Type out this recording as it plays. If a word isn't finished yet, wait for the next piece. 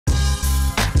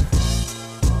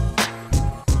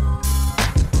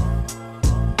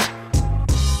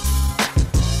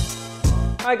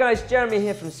Hi guys, Jeremy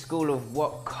here from School of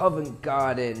Wok Covent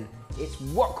Garden. It's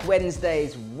Wok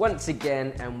Wednesdays once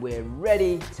again and we're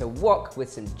ready to wok with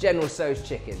some General Tso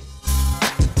Chicken.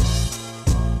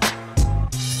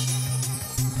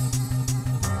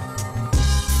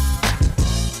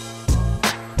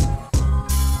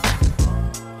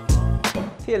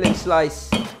 Peel and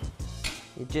slice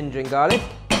your ginger and garlic.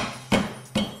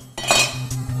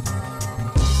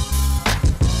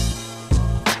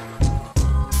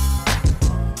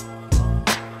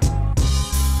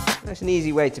 That's an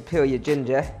easy way to peel your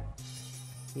ginger.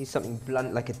 Use something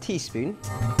blunt like a teaspoon.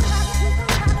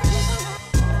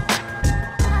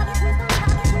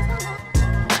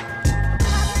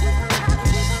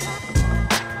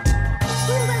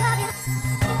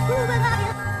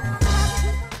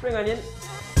 Spring onion.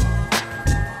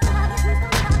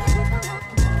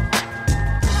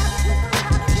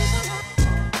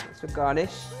 That's for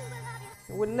garnish.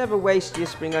 I would never waste your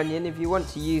spring onion. If you want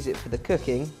to use it for the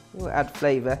cooking, it will add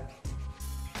flavour.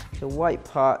 The white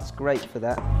part's great for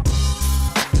that.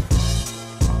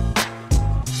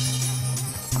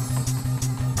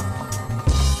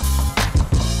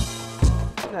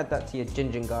 You can add that to your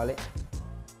ginger and garlic.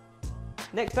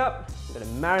 Next up, we're going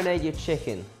to marinate your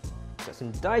chicken. Got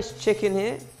some diced chicken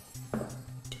here.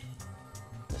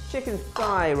 Chicken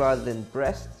thigh rather than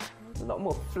breast. There's a lot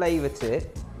more flavour to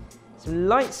it. Some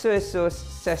light soy sauce,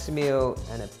 sesame oil,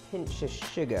 and a pinch of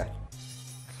sugar.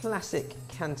 Classic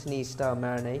Cantonese style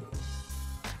marinade.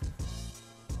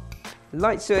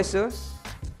 Light soy sauce,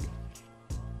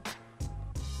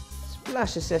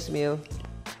 splash of sesame oil,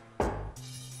 and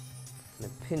a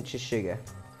pinch of sugar.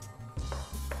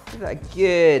 Give that a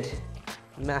good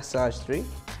massage through.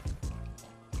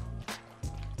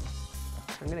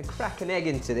 I'm going to crack an egg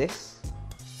into this.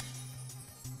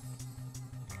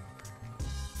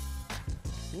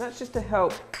 And that's just to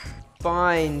help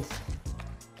bind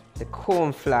the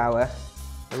corn flour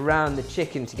around the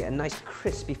chicken to get a nice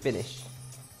crispy finish.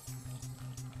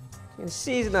 I'm going to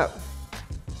season up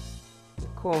the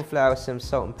corn flour with some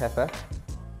salt and pepper.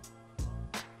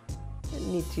 Don't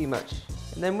need too much.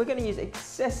 And then we're going to use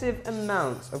excessive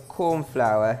amounts of corn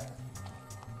flour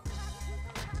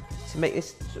to make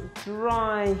this sort of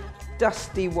dry,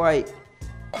 dusty white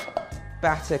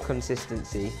batter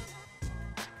consistency.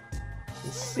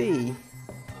 You see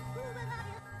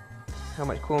how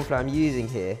much corn flour I'm using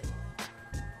here.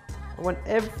 I want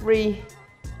every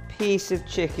piece of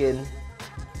chicken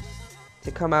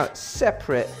to come out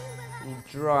separate and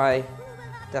dry,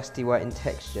 dusty white in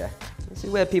texture. This is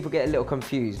where people get a little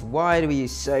confused. Why do we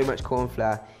use so much corn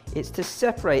flour? It's to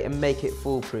separate and make it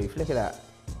foolproof. Look at that.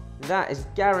 That is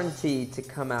guaranteed to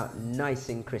come out nice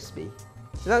and crispy.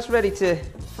 So that's ready to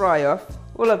fry off.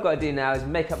 All I've got to do now is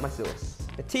make up my sauce.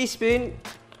 A teaspoon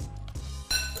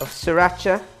of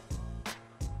sriracha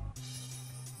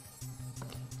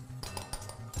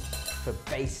for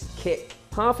base kick.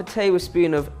 Half a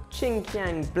tablespoon of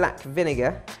Xinjiang black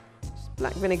vinegar. It's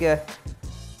black vinegar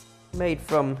made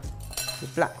from the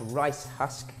black rice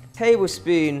husk.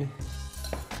 Tablespoon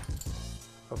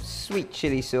of sweet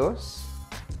chili sauce.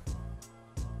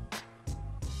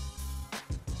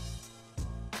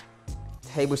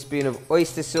 Tablespoon of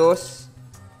oyster sauce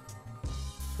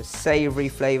for savoury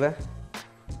flavour.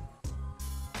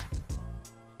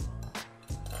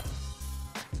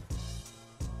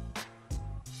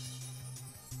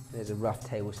 There's a rough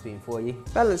tablespoon for you.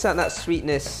 Balance out that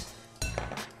sweetness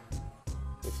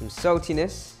with some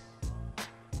saltiness.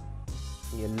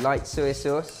 And your light soy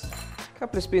sauce. A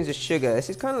couple of spoons of sugar. This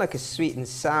is kind of like a sweet and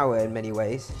sour in many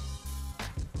ways.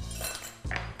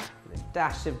 And a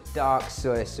dash of dark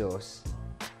soy sauce.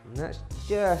 And that's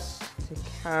just to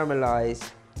caramelise.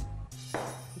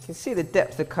 You can see the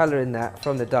depth of colour in that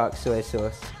from the dark soy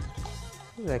sauce.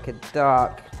 It's like a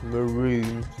dark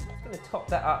maroon. I'm going to top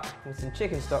that up with some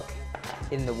chicken stock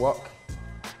in the wok.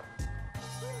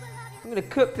 I'm going to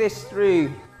cook this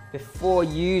through before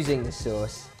using the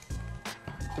sauce.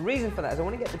 The reason for that is I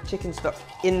want to get the chicken stock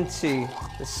into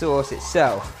the sauce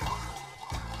itself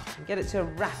and get it to a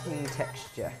wrapping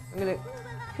texture. I'm going to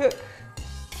cook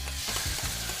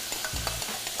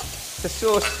the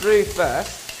sauce through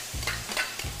first.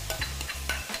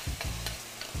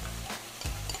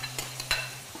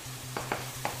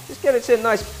 Just get it to a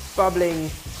nice bubbling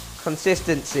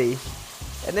consistency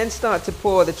and then start to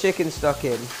pour the chicken stock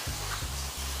in.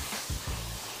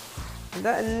 And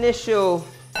that initial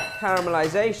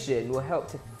caramelization will help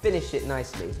to finish it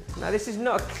nicely. Now this is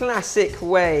not a classic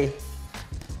way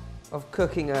of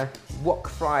cooking a wok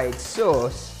fried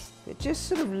sauce. It just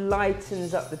sort of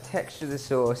lightens up the texture of the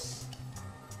sauce.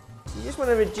 You just want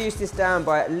to reduce this down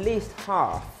by at least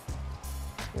half.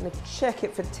 I'm going to check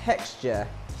it for texture.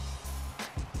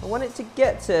 I want it to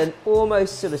get to an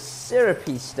almost sort of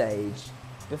syrupy stage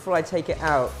before I take it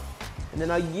out, and then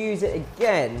I'll use it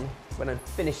again when I'm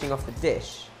finishing off the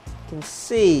dish. You can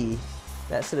see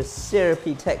that sort of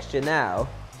syrupy texture now.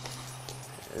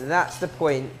 That's the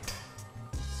point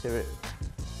to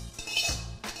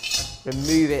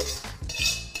remove it,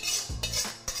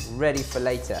 ready for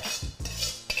later.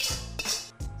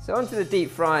 So onto the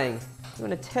deep frying. You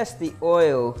want to test the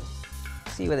oil,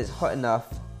 see whether it's hot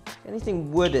enough.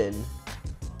 Anything wooden,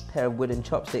 a pair of wooden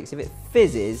chopsticks, if it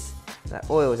fizzes, that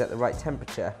oil is at the right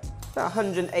temperature. About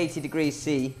 180 degrees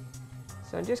C.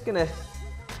 So I'm just going to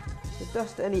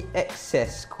dust any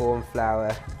excess corn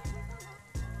flour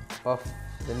off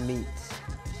the meat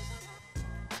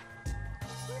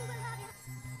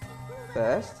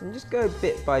first, and just go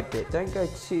bit by bit. Don't go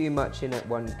too much in at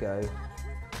one go.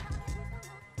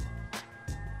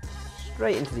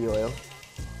 Straight into the oil,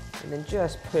 and then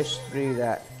just push through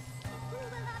that.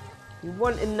 You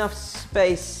want enough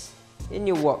space in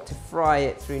your wok to fry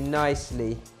it through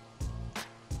nicely,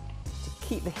 to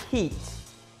keep the heat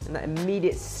and that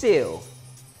immediate seal.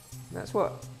 And that's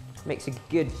what makes a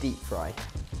good deep fry.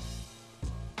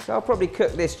 So I'll probably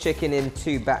cook this chicken in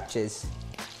 2 batches.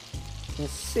 You can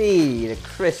see the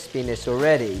crispiness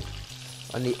already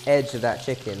on the edge of that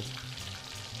chicken.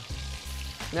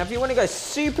 Now if you want to go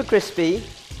super crispy,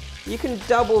 you can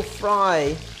double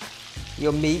fry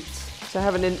your meat. So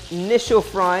have an initial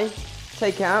fry,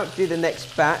 take it out, do the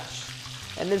next batch,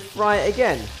 and then fry it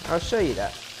again. I'll show you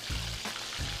that.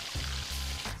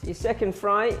 So your second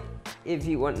fry, if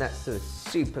you want that sort of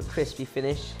super crispy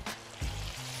finish.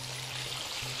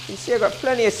 You can see I've got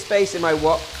plenty of space in my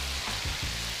wok.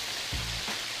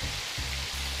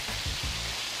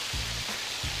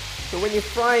 So when you're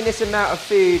frying this amount of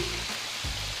food,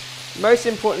 most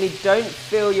importantly, don't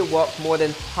fill your wok more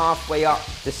than halfway up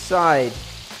the side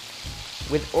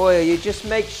with oil. You just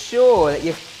make sure that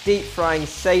you're deep frying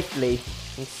safely,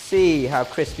 and see how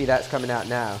crispy that's coming out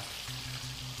now.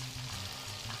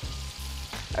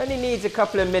 Only needs a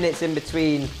couple of minutes in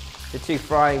between the 2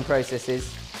 frying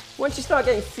processes. Once you start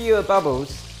getting fewer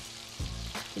bubbles,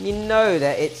 and you know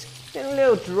that it's getting a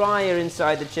little drier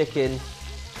inside the chicken,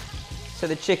 so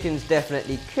the chicken's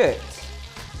definitely cooked.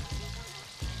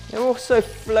 They're also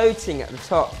floating at the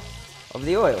top of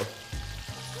the oil.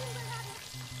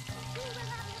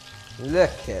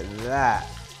 Look at that.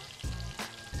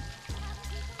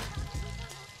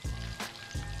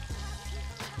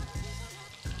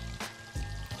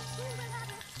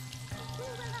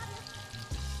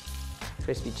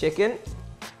 Crispy chicken,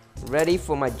 ready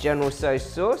for my General Tso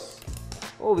sauce.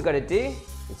 All we've got to do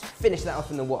is finish that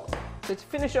off in the wok. So to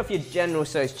finish off your General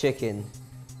Tso chicken,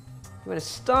 you want to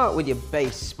start with your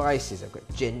base spices. I've got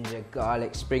ginger,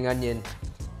 garlic, spring onion.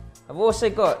 I've also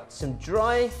got some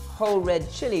dry whole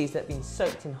red chillies that have been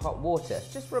soaked in hot water,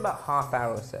 just for about ½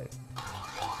 hour or so.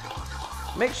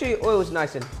 Make sure your oil's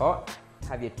nice and hot.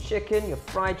 Have your chicken, your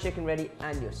fried chicken ready,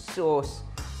 and your sauce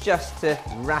just to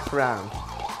wrap around.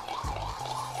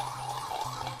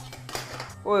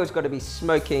 Oil's got to be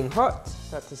smoking hot.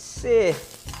 Start to sear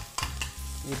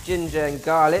your ginger and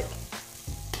garlic,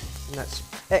 and that's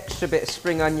extra bit of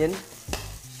spring onion,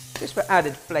 just for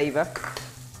added flavour.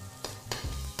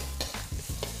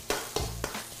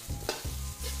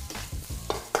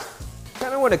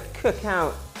 Kind of want to cook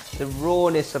out the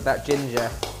rawness of that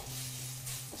ginger.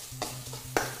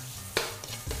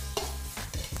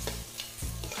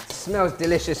 It smells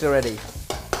delicious already.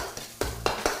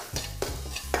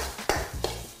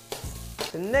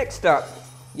 So next up,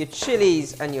 your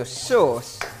chilies and your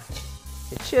sauce.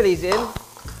 Your chilies in,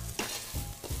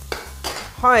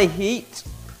 high heat.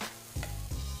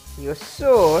 Your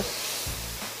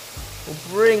sauce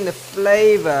will bring the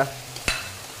flavour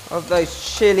of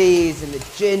those chilies and the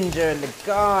ginger and the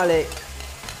garlic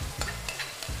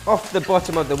off the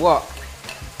bottom of the wok.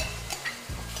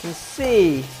 You can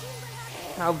see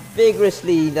how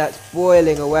vigorously that's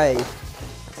boiling away.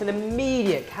 It's an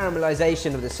immediate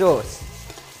caramelization of the sauce.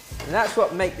 And that's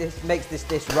what makes this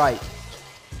dish right.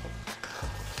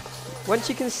 Once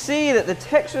you can see that the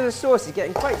texture of the sauce is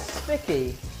getting quite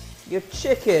sticky, your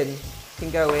chicken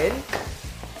can go in,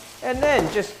 and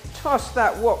then just toss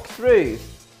that wok through.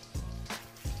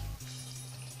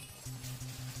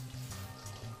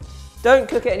 Don't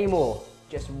cook it anymore.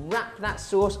 Just wrap that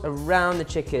sauce around the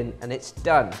chicken and it's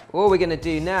done. All we're going to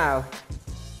do now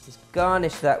is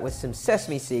garnish that with some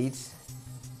sesame seeds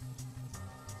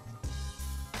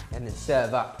and then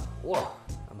serve up. Whoa,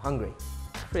 I'm hungry.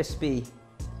 Crispy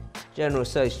General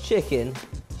Tso's chicken.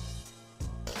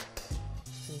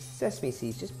 sesame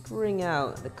seeds just bring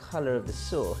out the colour of the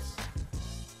sauce.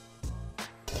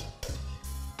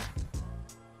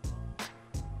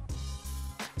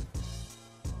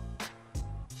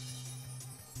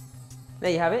 There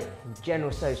you have it,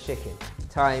 General Tso Chicken.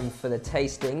 Time for the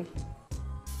tasting.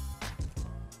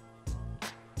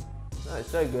 Oh,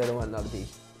 it's so good, I want another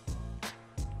piece.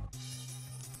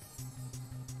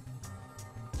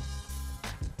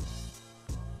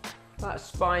 That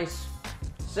spice,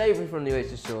 savoury from the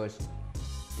oyster sauce,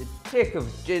 the kick of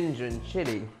ginger and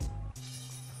chilli.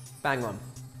 Bang on,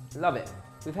 love it.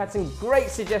 We've had some great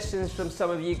suggestions from some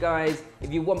of you guys.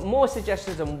 If you want more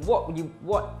suggestions on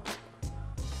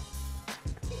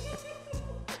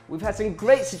We've had some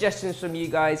great suggestions from you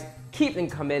guys. Keep them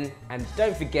coming, and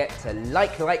don't forget to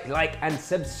like, and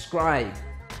subscribe.